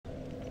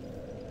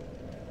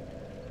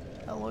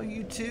Hello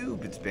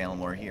YouTube, it's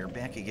Ballimore here,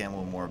 back again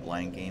with more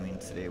Blind Gaming.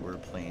 Today we're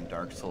playing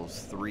Dark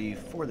Souls 3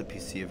 for the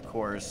PC, of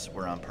course.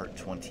 We're on part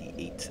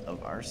 28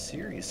 of our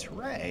series.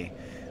 Hooray!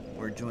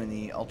 We're doing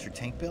the Ultra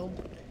Tank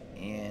build,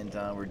 and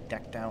we're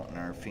decked out in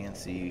our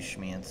fancy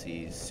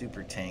schmancy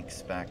super tank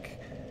spec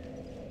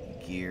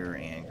gear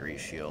and great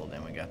shield,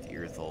 and we got the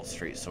Earthal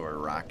straight sword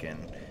rocking.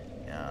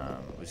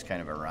 It was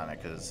kind of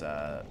ironic because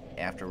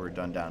after we're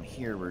done down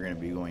here, we're going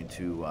to be going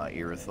to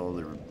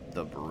Earthal,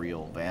 the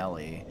Boreal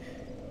Valley.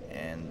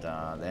 And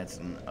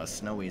that's a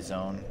snowy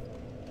zone.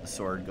 The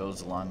sword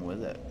goes along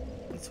with it.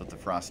 That's what the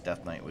Frost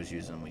Death Knight was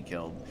using when we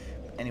killed.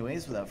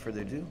 Anyways, without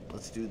further ado,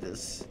 let's do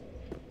this.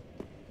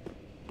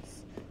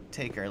 Let's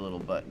take our little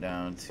butt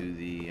down to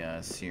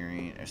the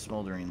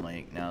smoldering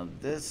lake. Now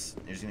there's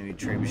going to be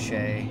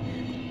trebuchet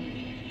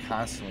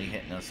constantly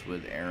hitting us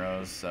with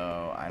arrows,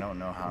 so I don't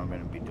know how I'm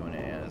going to be doing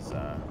it as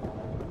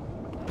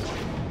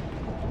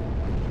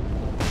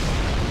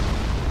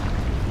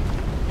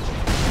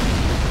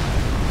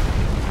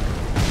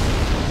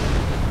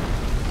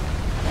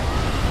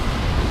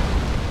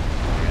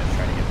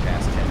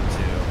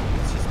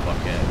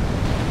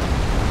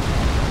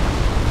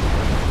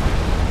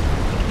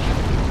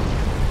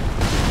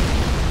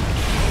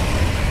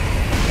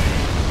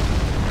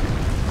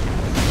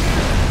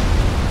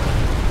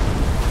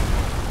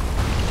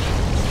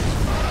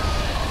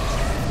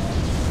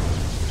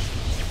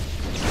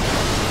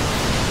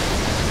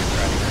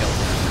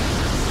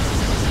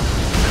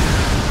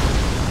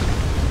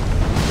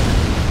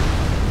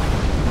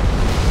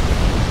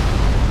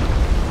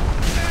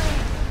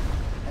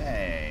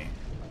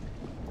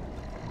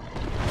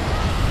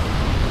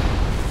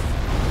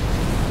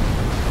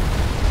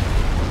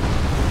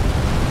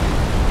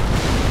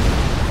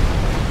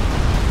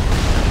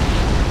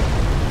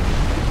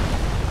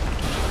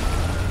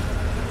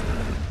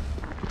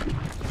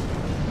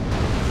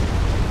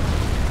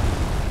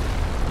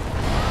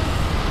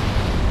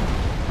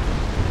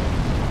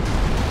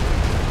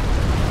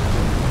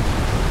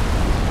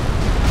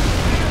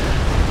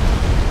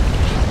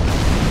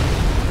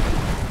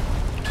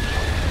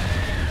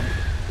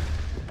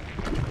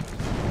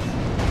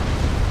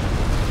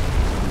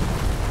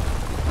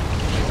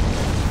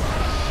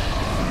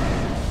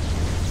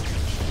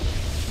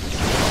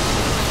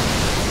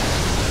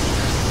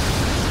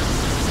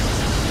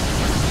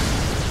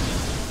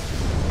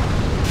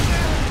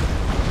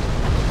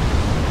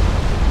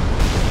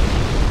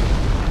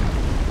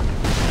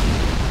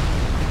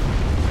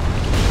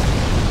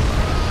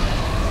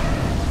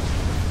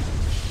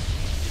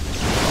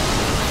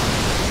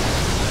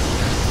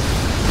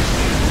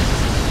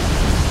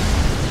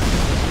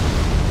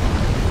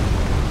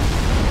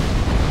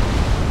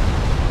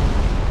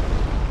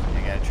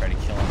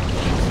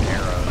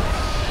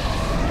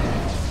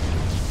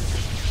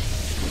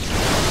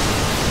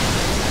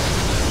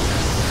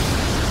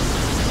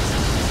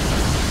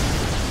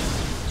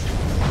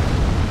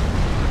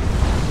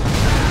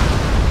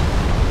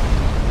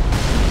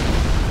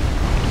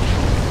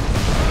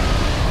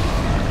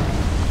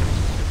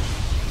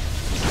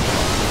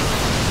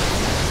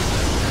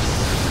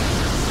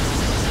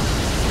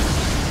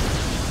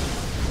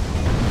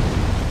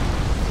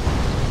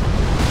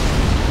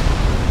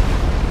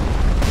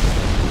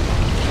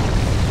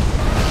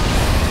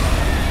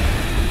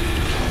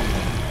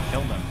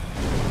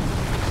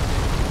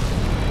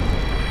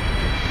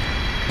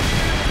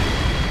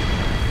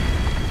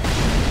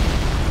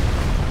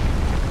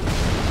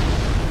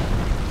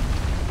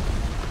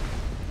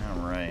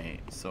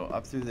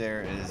up through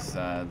there is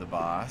the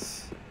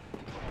boss,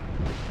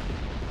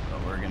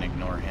 but we're gonna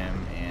ignore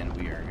him and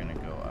we are gonna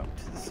go up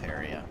to this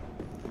area.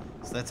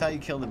 So that's how you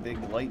kill the big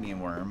lightning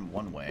worm,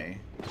 one way.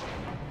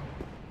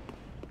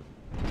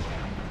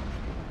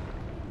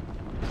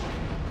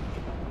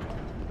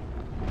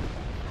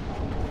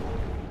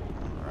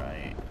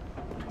 Alright.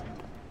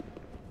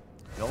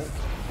 Gulp.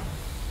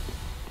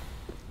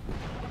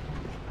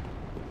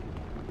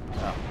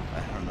 Oh,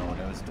 I don't know what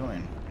I was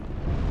doing.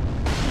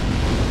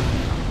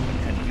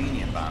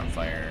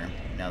 Bonfire.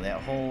 Now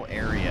that whole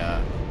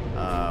area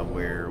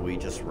where we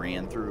just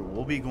ran through,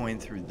 we'll be going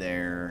through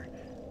there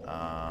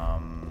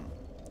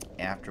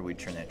after we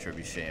turn that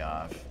trebuchet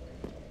off,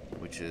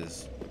 which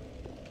is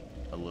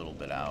a little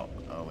bit out.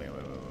 Oh wait,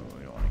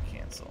 we don't want to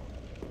cancel.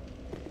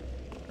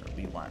 Or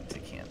we want to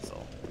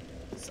cancel.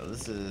 So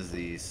this is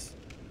the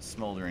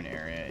smoldering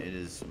area. It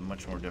is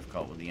much more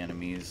difficult with the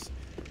enemies.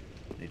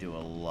 They do a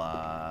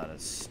lot of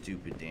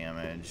stupid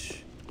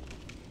damage.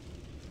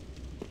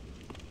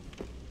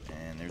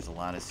 There's a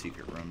lot of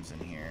secret rooms in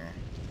here.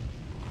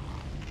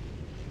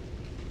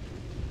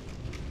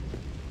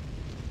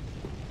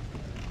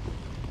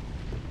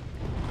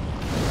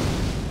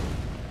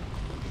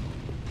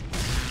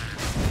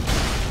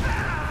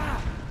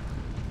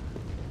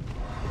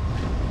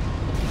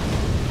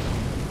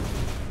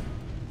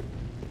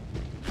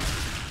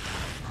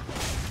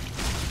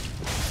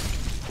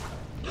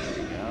 There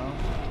we go.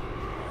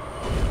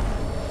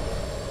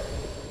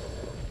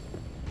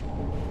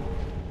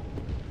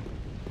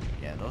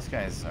 Yeah, those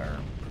guys are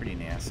pretty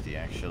nasty. nasty,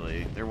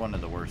 actually. They're one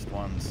of the worst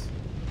ones.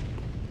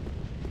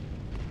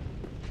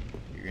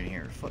 You're gonna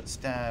hear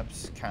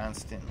footsteps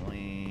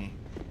constantly.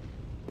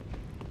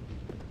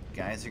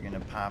 Guys are gonna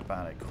pop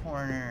out of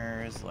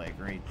corners, like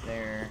right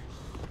there.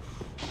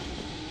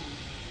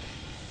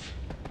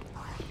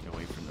 Get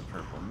away from the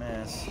purple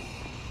mist.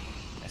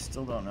 I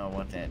still don't know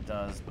what that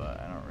does, but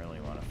I don't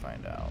really want to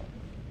find out.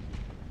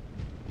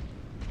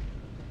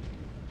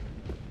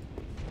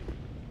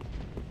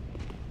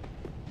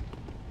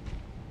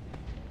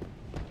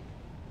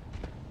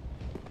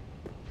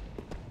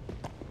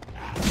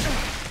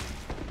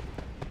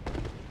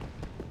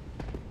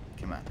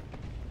 Come on.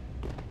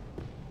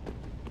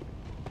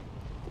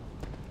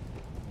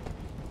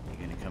 You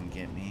gonna come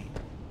get me?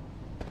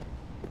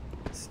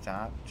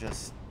 Stop,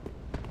 just...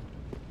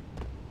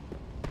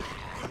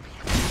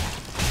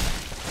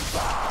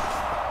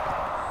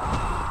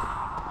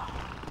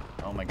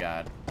 Oh my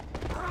god.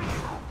 Oh,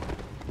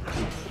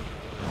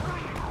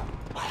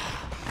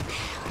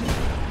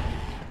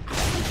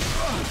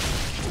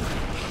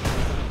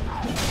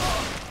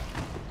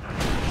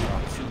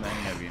 too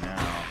many of you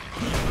now.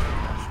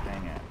 Gosh,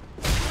 dang it.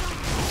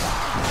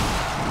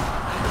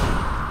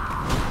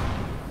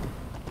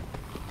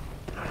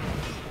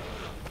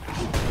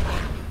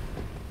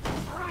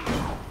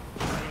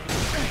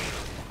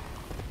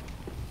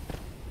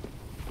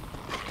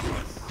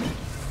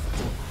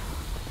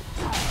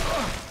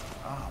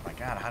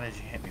 God, how did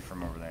you hit me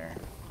from over there?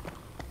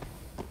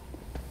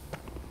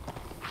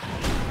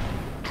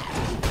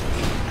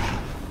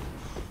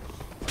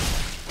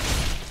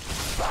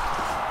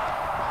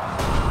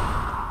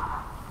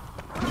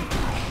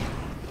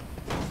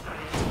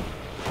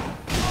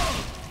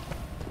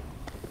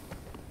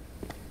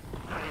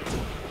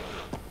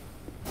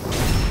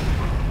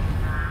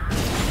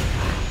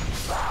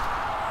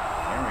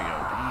 There we go,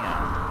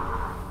 damn.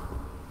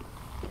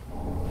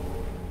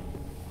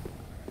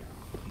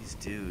 These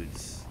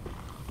dudes.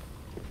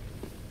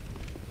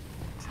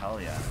 Hell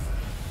yeah.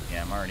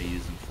 Yeah, I'm already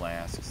using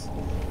flasks.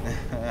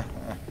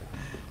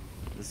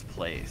 This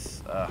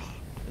place. Ugh.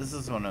 This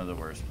is one of the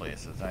worst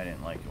places. I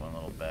didn't like it one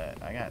little bit.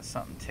 I got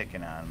something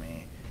ticking on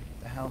me.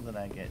 What the hell did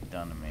I get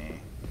done to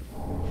me?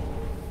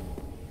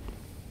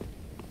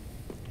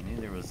 I knew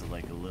there was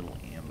like a little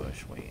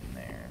ambush waiting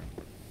there.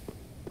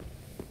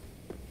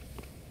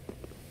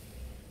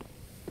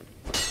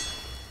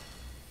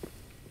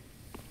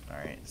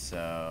 Alright,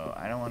 so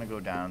I don't want to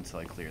go down until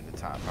I clear the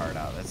top part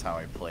out. That's how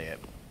I play it.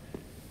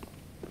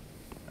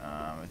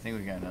 I think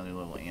we got another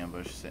little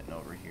ambush sitting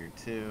over here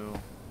too.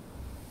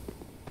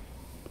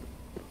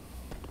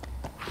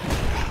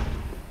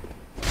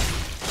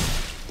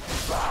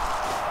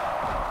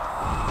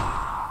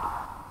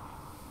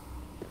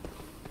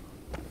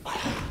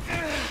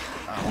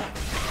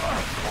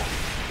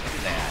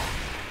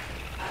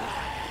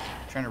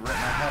 Trying to rip my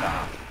head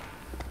off.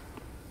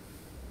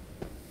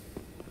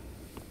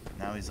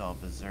 Now he's all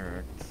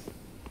berserked.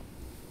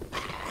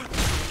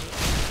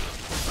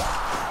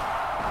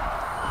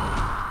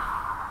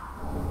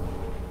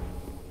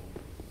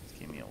 This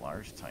gave me a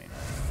large titan. Oh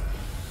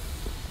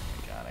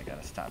my god, I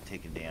gotta stop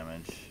taking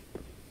damage.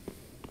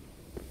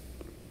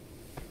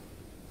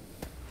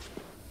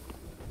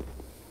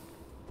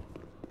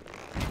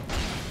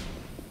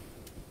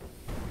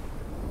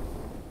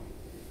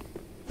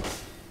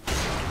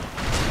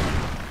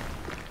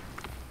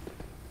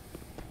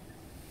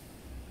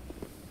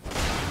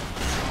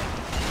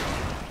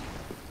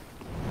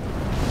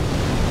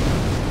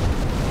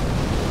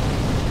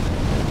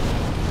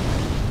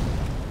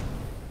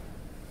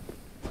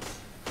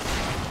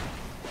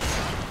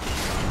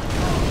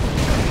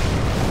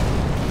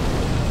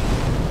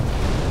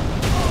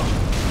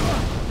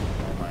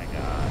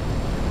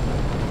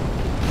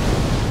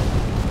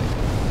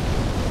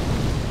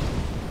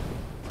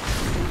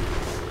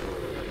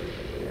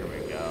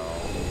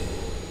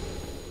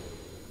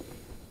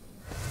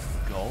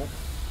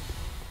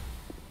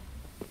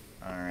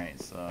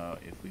 So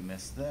if we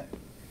miss that,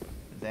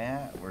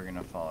 we're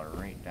gonna fall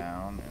right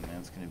down, and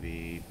that's gonna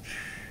be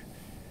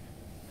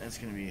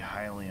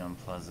highly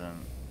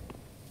unpleasant.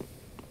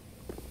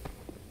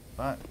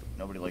 But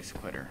nobody likes a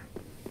quitter.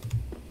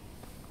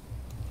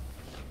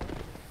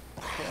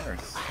 Of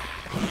course.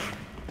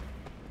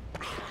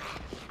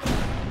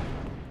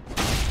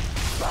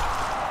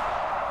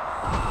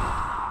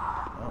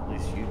 Well, at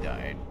least you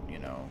died, you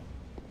know,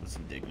 with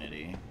some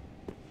dignity.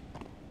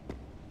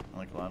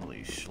 Like a lot of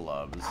these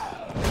schlubs.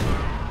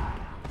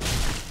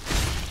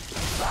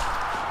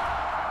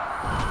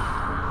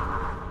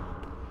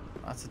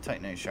 Lots of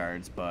Titanite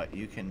shards, but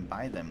you can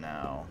buy them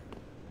now.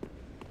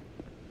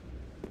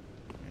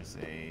 There's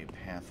a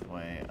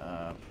pathway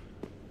up.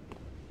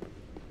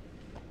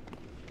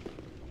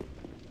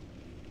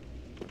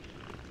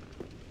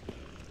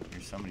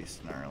 There's somebody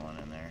snarling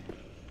in there.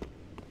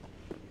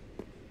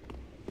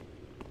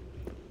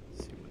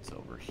 Let's see what's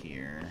over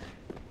here.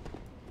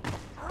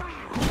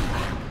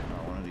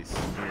 One of these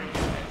weird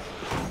guys.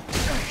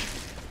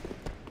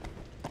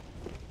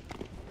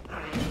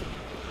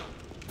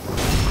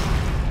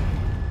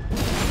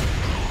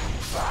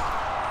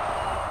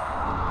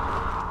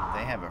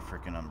 have a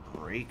freaking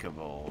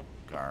unbreakable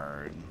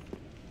guard.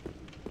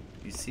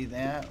 You see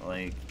that?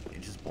 Like,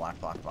 it just block,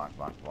 block, block,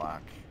 block,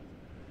 block.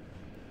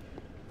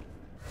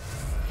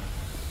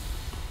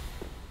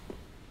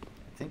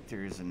 I think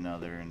there's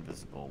another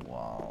invisible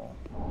wall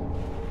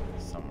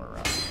somewhere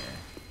around here.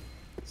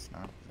 It's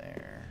not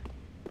there.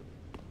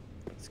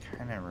 This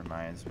kind of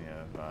reminds me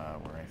of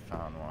where I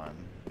found one.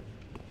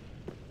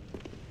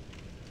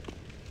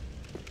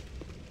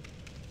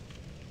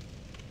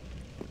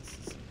 This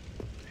is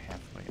a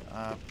pathway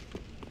up.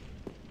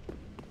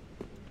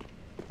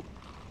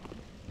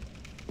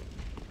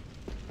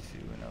 To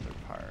another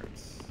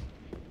parts.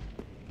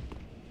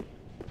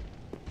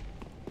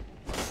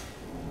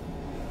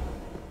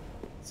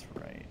 That's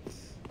right.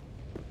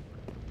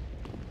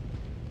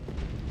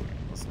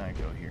 Let's not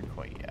go here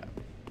quite yet.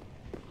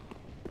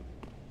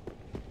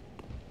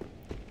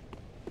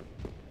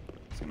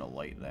 Gonna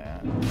light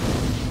that.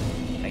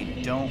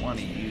 I don't want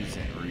to use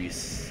it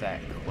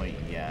reset quite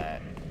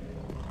yet.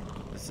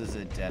 This is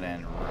a dead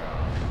end room.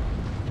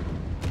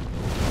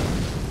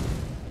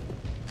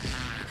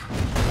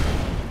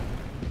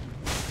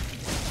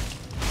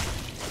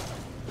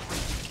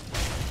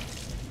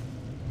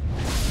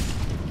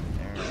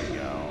 There we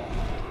go.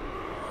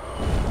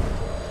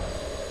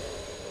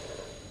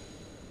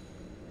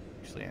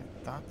 Actually, I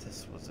thought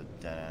this was a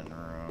dead end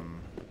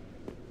room.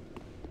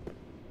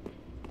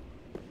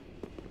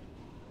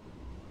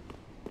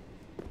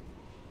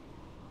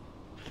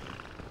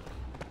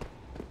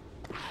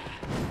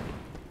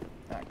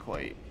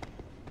 Quite.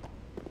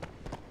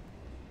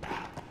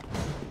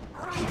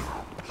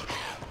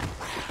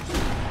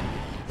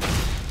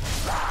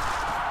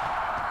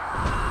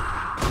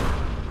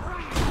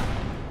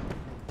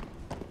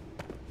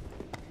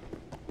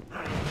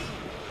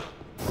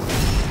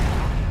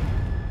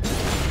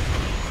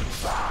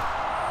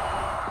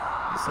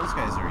 Those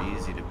guys are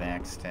easy to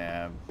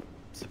backstab,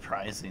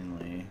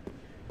 surprisingly.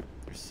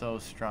 They're so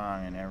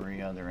strong in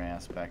every other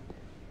aspect.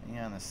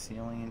 Yeah, on the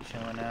ceiling and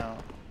chilling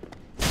out.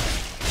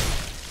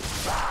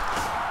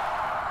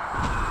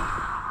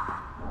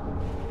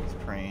 He's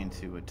praying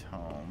to a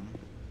tome.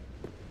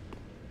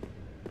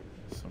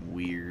 Some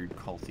weird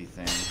culty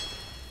thing.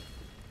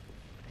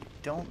 I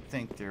don't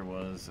think there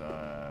was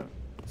a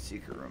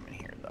secret room in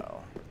here,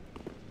 though.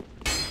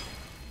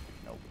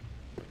 Nope.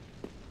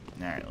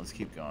 Alright, let's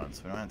keep going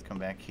so we don't have to come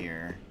back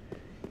here.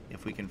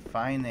 If we can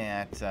find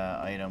that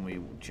item we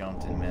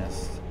jumped and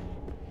missed,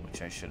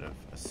 which I should have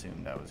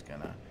assumed I was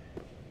gonna,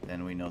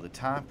 then we know the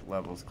top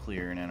level's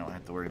clear and I don't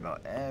have to worry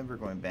about ever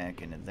going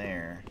back into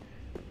there.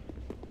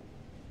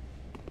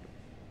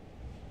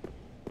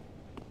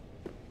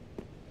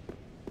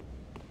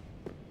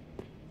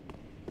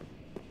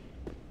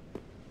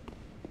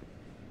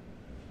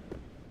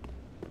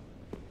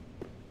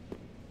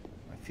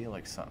 I feel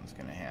like something's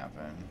gonna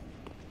happen.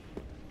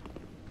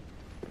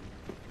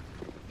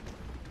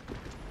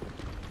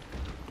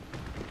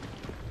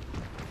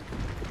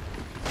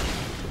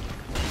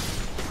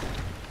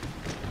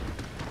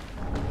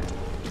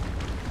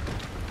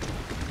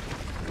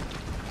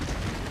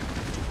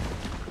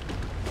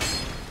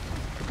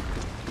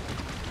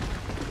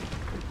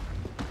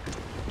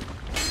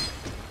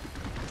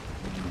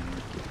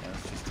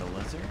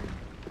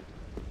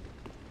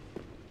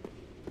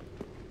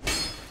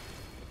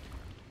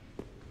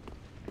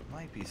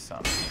 Be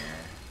some here.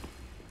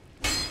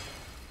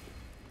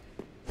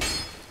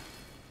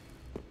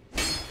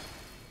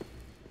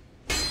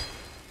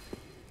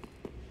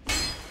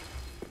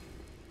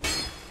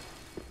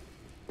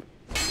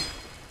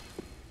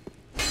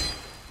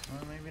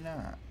 Or maybe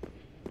not.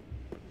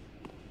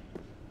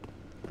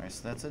 Alright,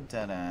 so that's a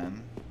dead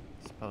end,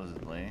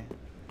 supposedly.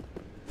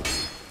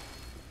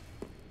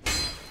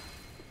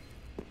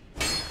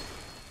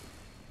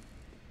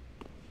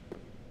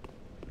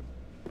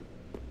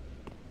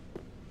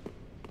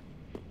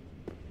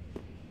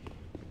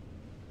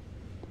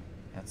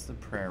 That's the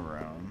prayer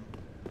room.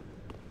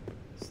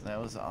 So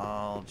that was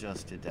all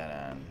just a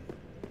dead end.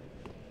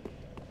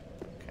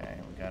 Okay,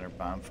 we got our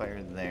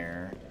bonfire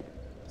there.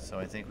 So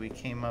I think we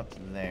came up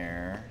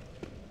there.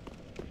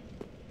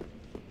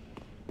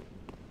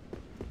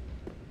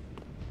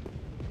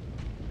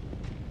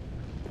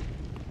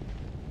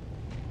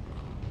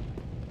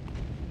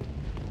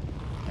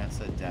 That's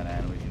a dead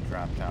end. We can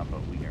drop down, but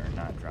we are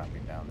not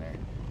dropping down there.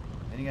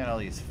 Then you got all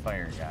these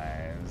fire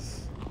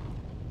guys.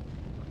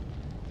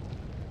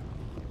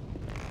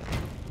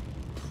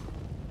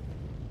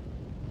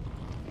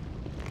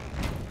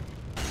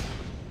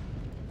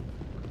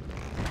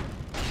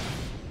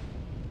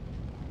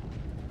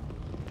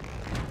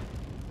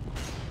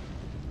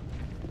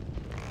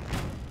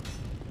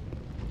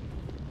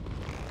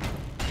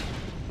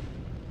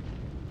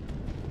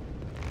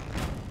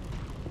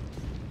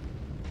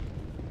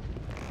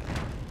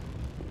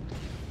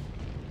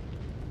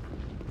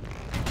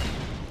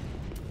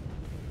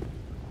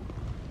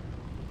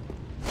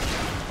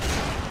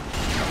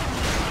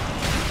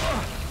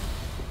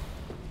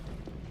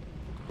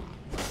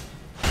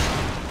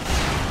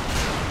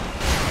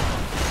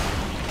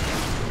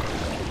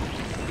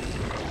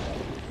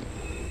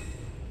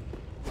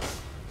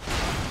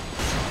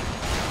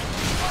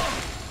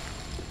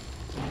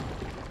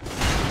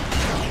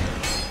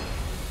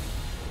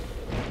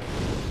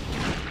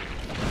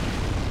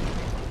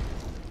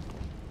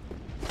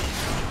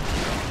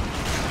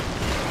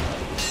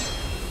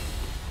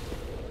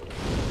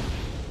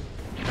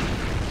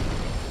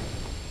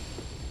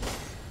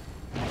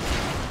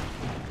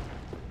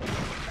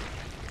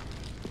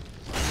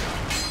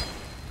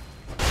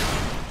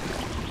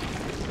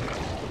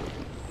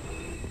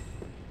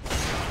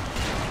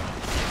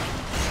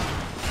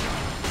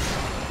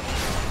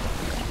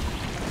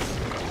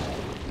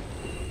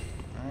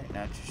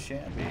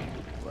 shabby.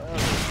 Whoa.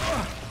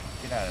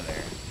 Get out of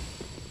there.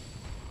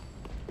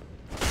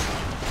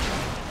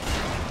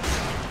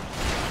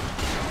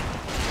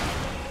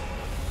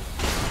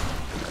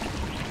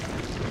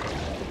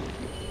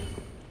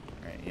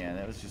 Alright, yeah,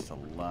 that was just a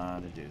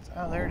lot of dudes.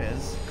 Oh, there it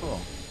is. Cool.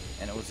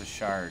 And it was a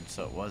shard,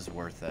 so it was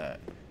worth it.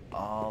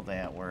 All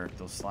that work.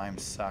 Those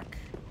slimes suck.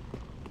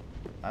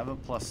 I have a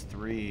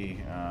 +3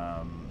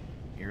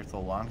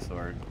 Earthal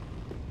Longsword,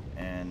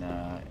 and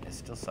it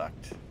still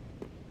sucked.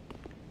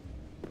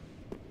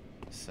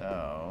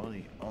 So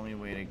the only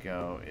way to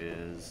go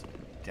is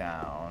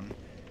down.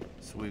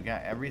 So we've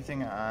got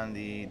everything on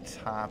the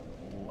top,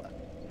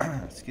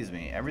 excuse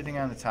me, everything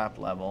on the top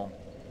level,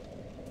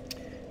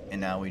 and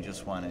now we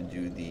just want to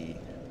do the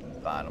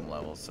bottom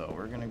level. So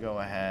we're gonna go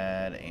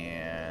ahead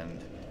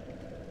and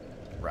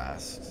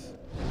rest,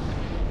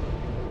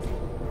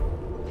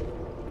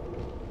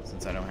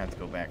 since I don't have to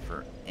go back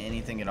for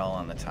anything at all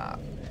on the top.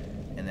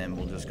 And then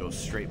we'll just go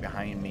straight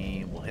behind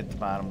me. We'll hit the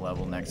bottom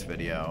level next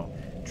video,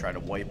 try to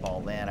wipe all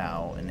that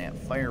out. And that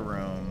fire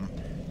room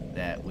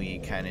that we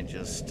kind of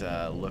just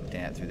looked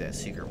at through that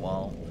secret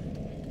wall,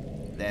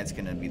 that's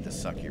gonna be the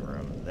sucky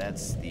room.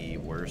 That's the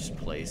worst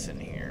place in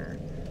here.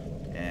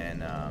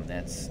 And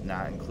that's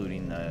not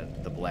including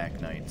the Black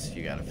Knights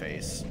you gotta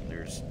face.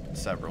 There's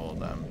several of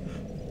them.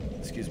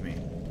 Excuse me.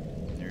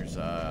 There's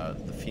the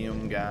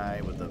Fume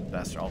guy with the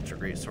best Ultra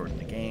Great Sword in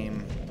the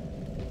game.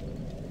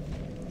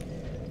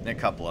 And a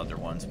couple other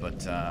ones,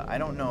 but I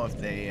don't know if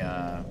they...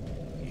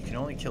 you can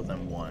only kill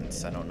them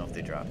once. I don't know if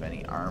they drop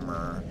any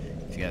armor,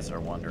 if you guys are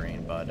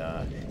wondering, but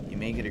you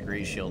may get a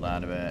Great Shield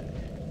out of it,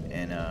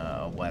 and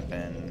a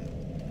weapon,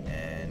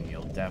 and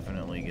you'll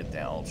definitely get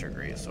that Ultra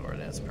Great Sword.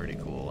 That's pretty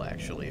cool,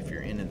 actually. If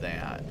you're into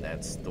that,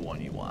 that's the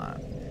one you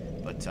want.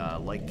 But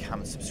like,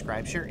 comment,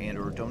 subscribe, share, and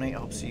or donate. I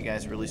hope to see you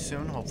guys really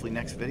soon, hopefully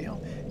next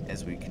video,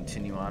 as we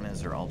continue on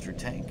as our Ultra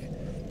Tank.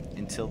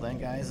 Until then,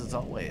 guys, as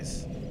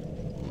always,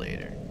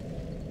 later.